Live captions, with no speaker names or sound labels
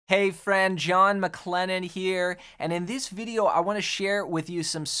Hey friend, John McLennan here, and in this video I want to share with you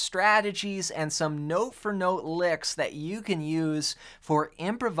some strategies and some note-for-note licks that you can use for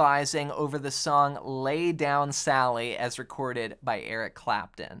improvising over the song Lay Down Sally as recorded by Eric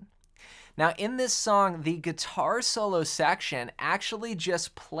Clapton. Now in this song, the guitar solo section actually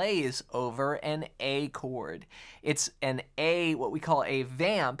just plays over an A chord. It's an A, what we call a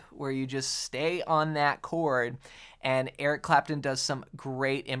vamp, where you just stay on that chord, and Eric Clapton does some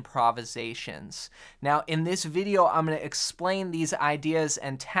great improvisations. Now in this video, I'm going to explain these ideas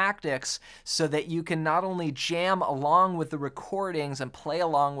and tactics so that you can not only jam along with the recordings and play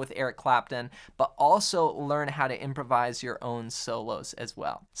along with Eric Clapton, but also learn how to improvise your own solos as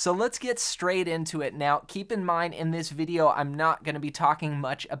well. So let's get straight into it. Now keep in mind, in this video I'm not going to be talking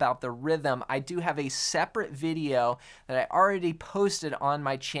much about the rhythm. I do have a separate video that I already posted on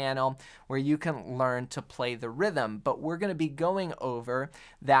my channel where you can learn to play the rhythm, but we're going to be going over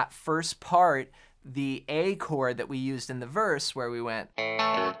that first part, the A chord that we used in the verse where we went.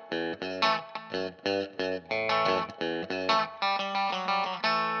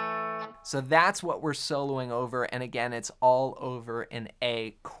 So that's what we're soloing over, and again, it's all over an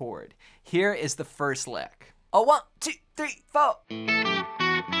A chord. Here is the first lick. A 1, 2, 3, 4.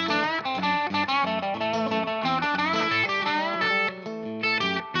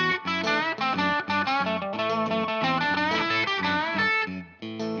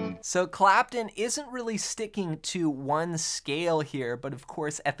 So Clapton isn't really sticking to one scale here, but of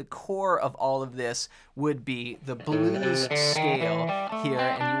course at the core of all of this would be the blues scale here,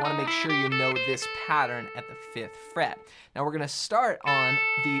 and you want to make sure you know this pattern at the 5th fret. Now we're going to start on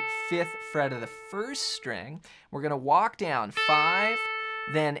the 5th fret of the 1st string. We're going to walk down 5,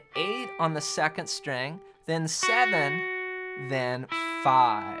 then 8 on the 2nd string, then 7, then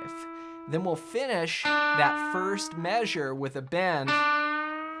 5. Then we'll finish that first measure with a bend,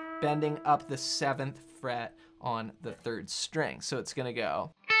 bending up the 7th fret on the 3rd string. So it's gonna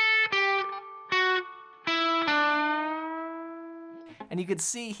go. And you can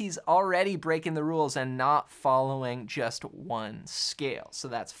see he's already breaking the rules and not following just one scale. So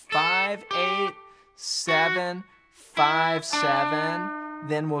that's 5, 8, 7, 5, 7.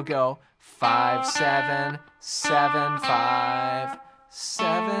 Then we'll go 5, 7, 7, 5,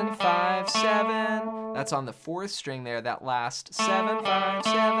 7, 5, 7. That's on the 4th string there, that last 7, 5,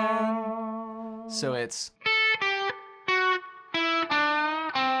 7. So it's.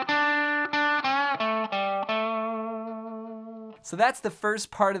 So that's the first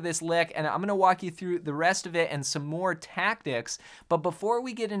part of this lick, and I'm going to walk you through the rest of it and some more tactics. But before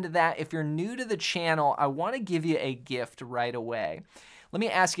we get into that, if you're new to the channel, I want to give you a gift right away. Let me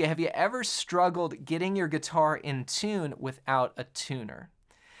ask you, have you ever struggled getting your guitar in tune without a tuner?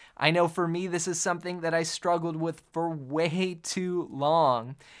 I know for me, this is something that I struggled with for way too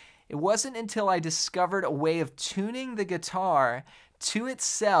long. It wasn't until I discovered a way of tuning the guitar to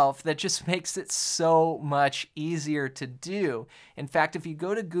itself that just makes it so much easier to do. In fact, if you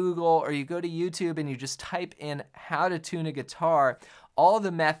go to Google or you go to YouTube and you just type in how to tune a guitar, all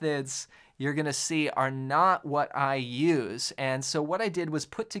the methods you're gonna see are not what I use. And so what I did was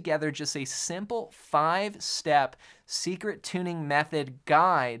put together just a simple 5-step secret tuning method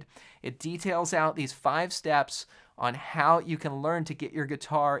guide. It details out these 5 steps on how you can learn to get your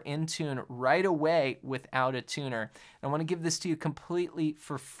guitar in tune right away without a tuner. I want to give this to you completely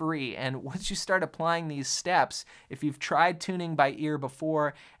for free. And once you start applying these steps, if you've tried tuning by ear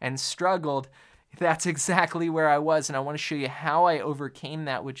before and struggled, that's exactly where I was, and I want to show you how I overcame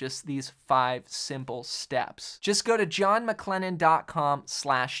that with just these 5 simple steps. Just go to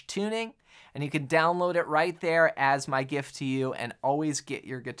johnmclennan.com/tuning, and you can download it right there as my gift to you and always get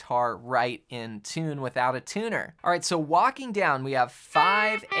your guitar right in tune without a tuner. All right, so walking down, we have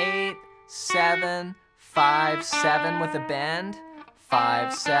 5, 8, 7, 5, 7 with a bend,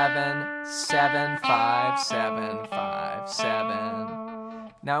 5, 7, 7, 5, 7, 5, 7.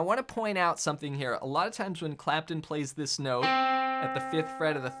 Now I want to point out something here. A lot of times when Clapton plays this note at the 5th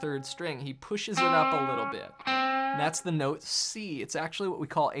fret of the 3rd string, he pushes it up a little bit. And that's the note C. It's actually what we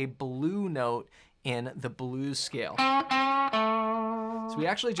call a blue note in the blues scale. So we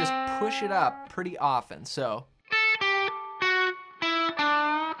actually just push it up pretty often. So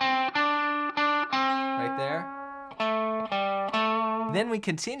right there. Then we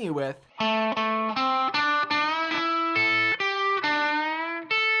continue with.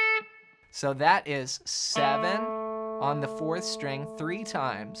 So that is 7 on the 4th string 3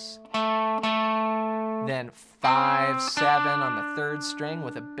 times. Then 5, 7 on the 3rd string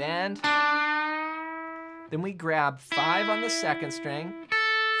with a bend. Then we grab 5 on the 2nd string,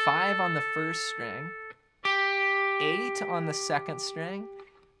 5 on the 1st string, 8 on the 2nd string,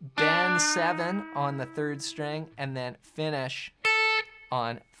 bend 7 on the 3rd string, and then finish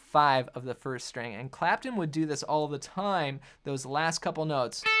on 5 of the 1st string. And Clapton would do this all the time, those last couple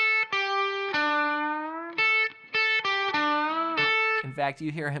notes. In fact,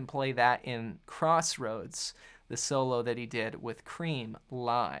 you hear him play that in Crossroads, the solo that he did with Cream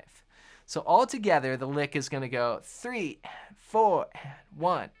live. So all together, the lick is going to go 3, 4,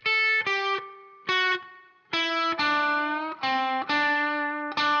 1.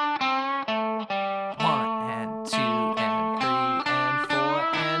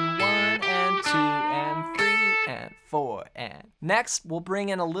 Next, we'll bring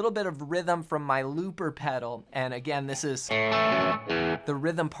in a little bit of rhythm from my looper pedal. And again, this is the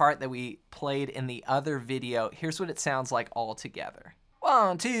rhythm part that we played in the other video. Here's what it sounds like all together.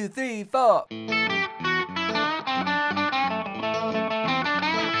 1, 2, 3, 4.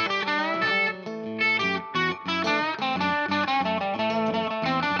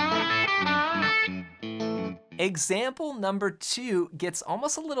 Example number 2 gets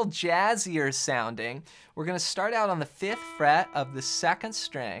almost a little jazzier sounding. We're going to start out on the 5th fret of the 2nd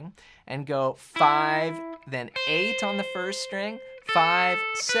string and go 5, then 8 on the 1st string, 5,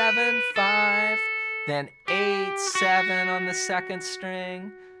 7, 5, then 8, 7 on the 2nd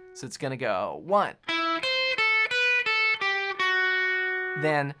string. So it's going to go 1,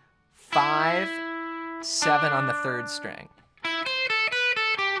 then 5, 7 on the 3rd string.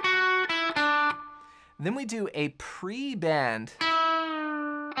 Then we do a pre-bend,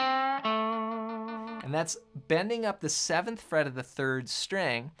 and that's bending up the 7th fret of the 3rd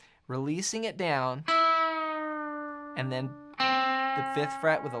string, releasing it down, and then the 5th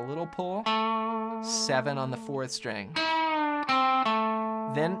fret with a little pull, 7 on the 4th string.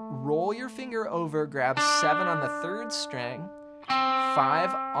 Then roll your finger over, grab 7 on the 3rd string,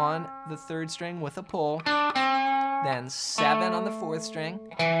 5 on the 3rd string with a pull, then 7 on the 4th string,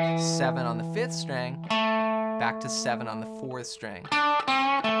 7 on the 5th string, back to 7 on the 4th string.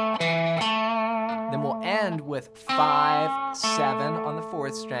 Then we'll end with 5, 7 on the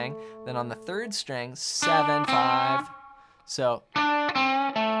 4th string, then on the 3rd string, 7, 5. So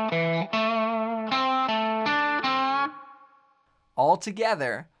all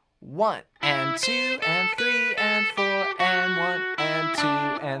together, 1 and 2 and 3 and 4 and 1 and 2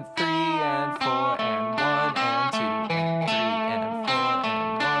 and 3 and 4 and 1 and 2 and 3 and 4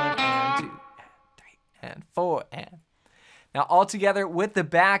 and 1 and 2 and 3 and 4 and. Now all together with the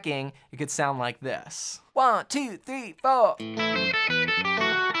backing, it could sound like this. 1, 2, 3, 4.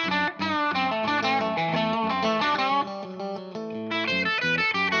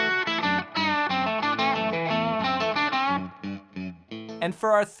 And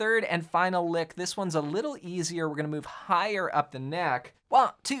for our 3rd and final lick, this one's a little easier. We're gonna move higher up the neck. 1,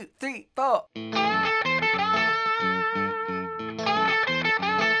 2, 3, 4.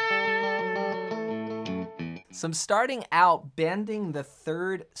 So I'm starting out bending the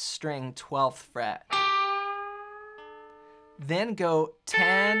 3rd string 12th fret. Then go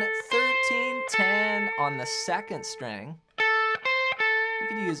 10, 13, 10 on the 2nd string. You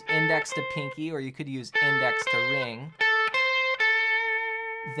could use index to pinky, or you could use index to ring.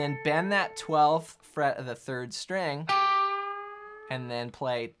 Then bend that 12th fret of the 3rd string, and then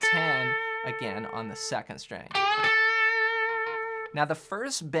play 10 again on the 2nd string. Now the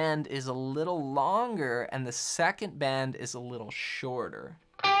first bend is a little longer, and the second bend is a little shorter.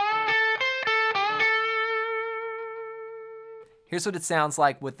 Here's what it sounds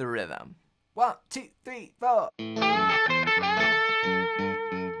like with the rhythm. 1, 2, 3, 4.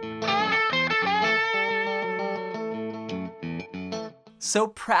 So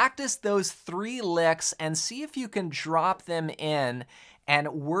practice those 3 licks and see if you can drop them in and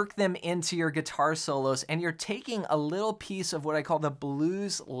work them into your guitar solos, and you're taking a little piece of what I call the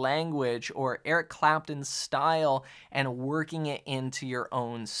blues language or Eric Clapton style and working it into your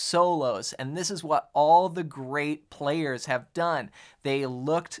own solos. And this is what all the great players have done. They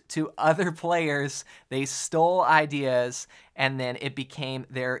looked to other players, they stole ideas, and then it became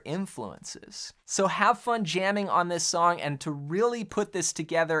their influences. So have fun jamming on this song, and to really put this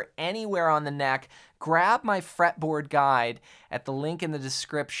together anywhere on the neck, grab my fretboard guide at the link in the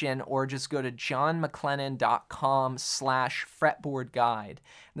description, or just go to johnmclennan.com/fretboard guide.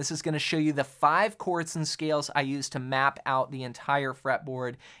 This is going to show you the 5 chords and scales I use to map out the entire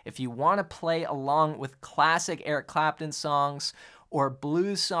fretboard. If you want to play along with classic Eric Clapton songs or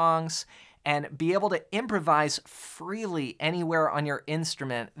blues songs, and be able to improvise freely anywhere on your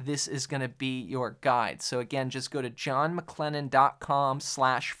instrument, this is going to be your guide. So again, just go to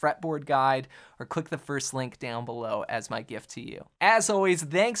johnmclennan.com/fretboard guide or click the first link down below as my gift to you. As always,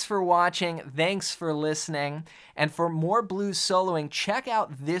 thanks for watching, thanks for listening, and for more blues soloing, check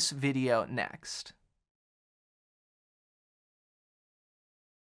out this video next.